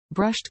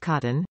brushed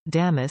cotton,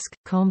 damask,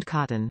 combed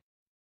cotton.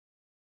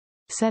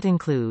 Set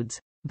includes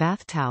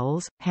bath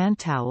towels, hand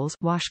towels,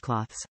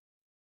 washcloths.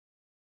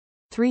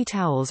 3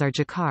 towels are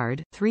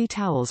jacquard, 3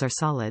 towels are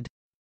solid.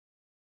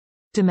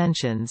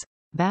 Dimensions: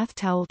 bath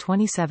towel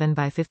 27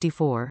 by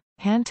 54,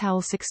 hand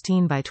towel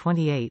 16 by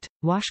 28,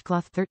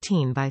 washcloth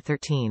 13 by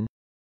 13.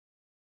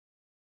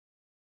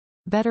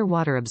 Better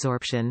water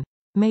absorption.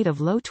 Made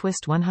of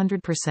low-twist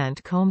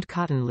 100% combed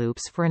cotton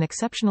loops for an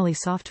exceptionally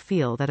soft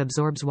feel that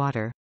absorbs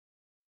water.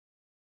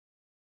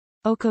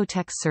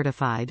 Oeko-Tex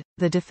certified,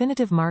 the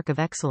definitive mark of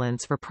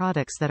excellence for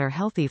products that are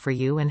healthy for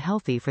you and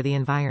healthy for the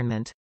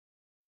environment.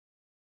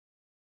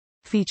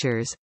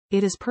 Features: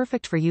 it is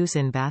perfect for use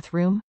in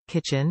bathroom,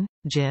 kitchen,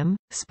 gym,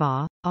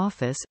 spa,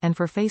 office, and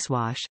for face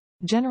wash,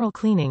 general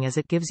cleaning, as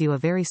it gives you a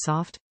very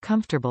soft,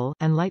 comfortable,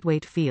 and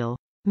lightweight feel,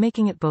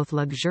 making it both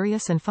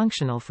luxurious and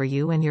functional for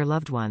you and your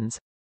loved ones.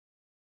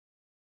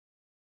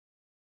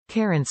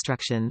 Care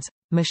instructions: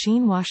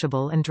 machine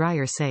washable and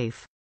dryer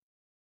safe.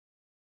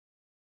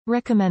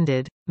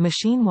 Recommended: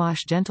 machine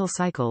wash, gentle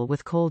cycle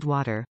with cold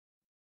water.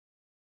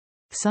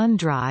 Sun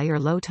dry or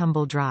low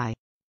tumble dry.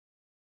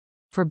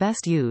 For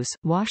best use,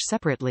 wash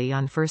separately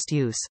on first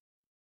use.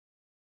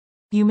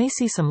 You may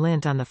see some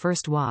lint on the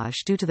first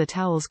wash due to the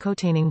towels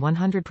containing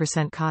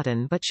 100%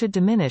 cotton, but should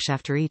diminish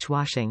after each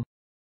washing.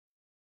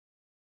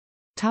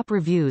 Top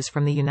reviews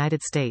from the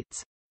United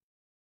States.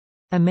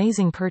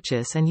 Amazing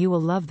purchase, and you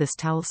will love this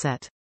towel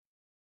set.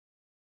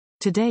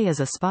 Today is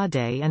a spa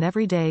day and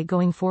every day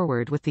going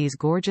forward with these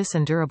gorgeous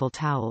and durable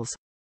towels.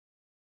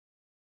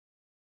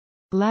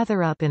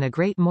 Lather up in a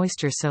great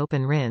moisture soap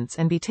and rinse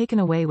and be taken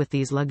away with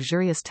these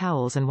luxurious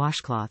towels and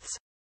washcloths.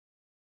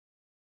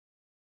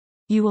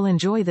 You will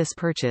enjoy this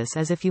purchase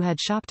as if you had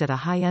shopped at a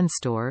high-end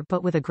store,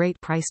 but with a great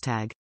price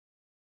tag.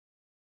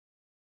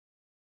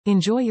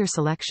 Enjoy your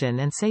selection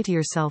and say to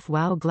yourself,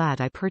 wow, glad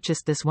I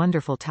purchased this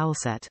wonderful towel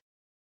set.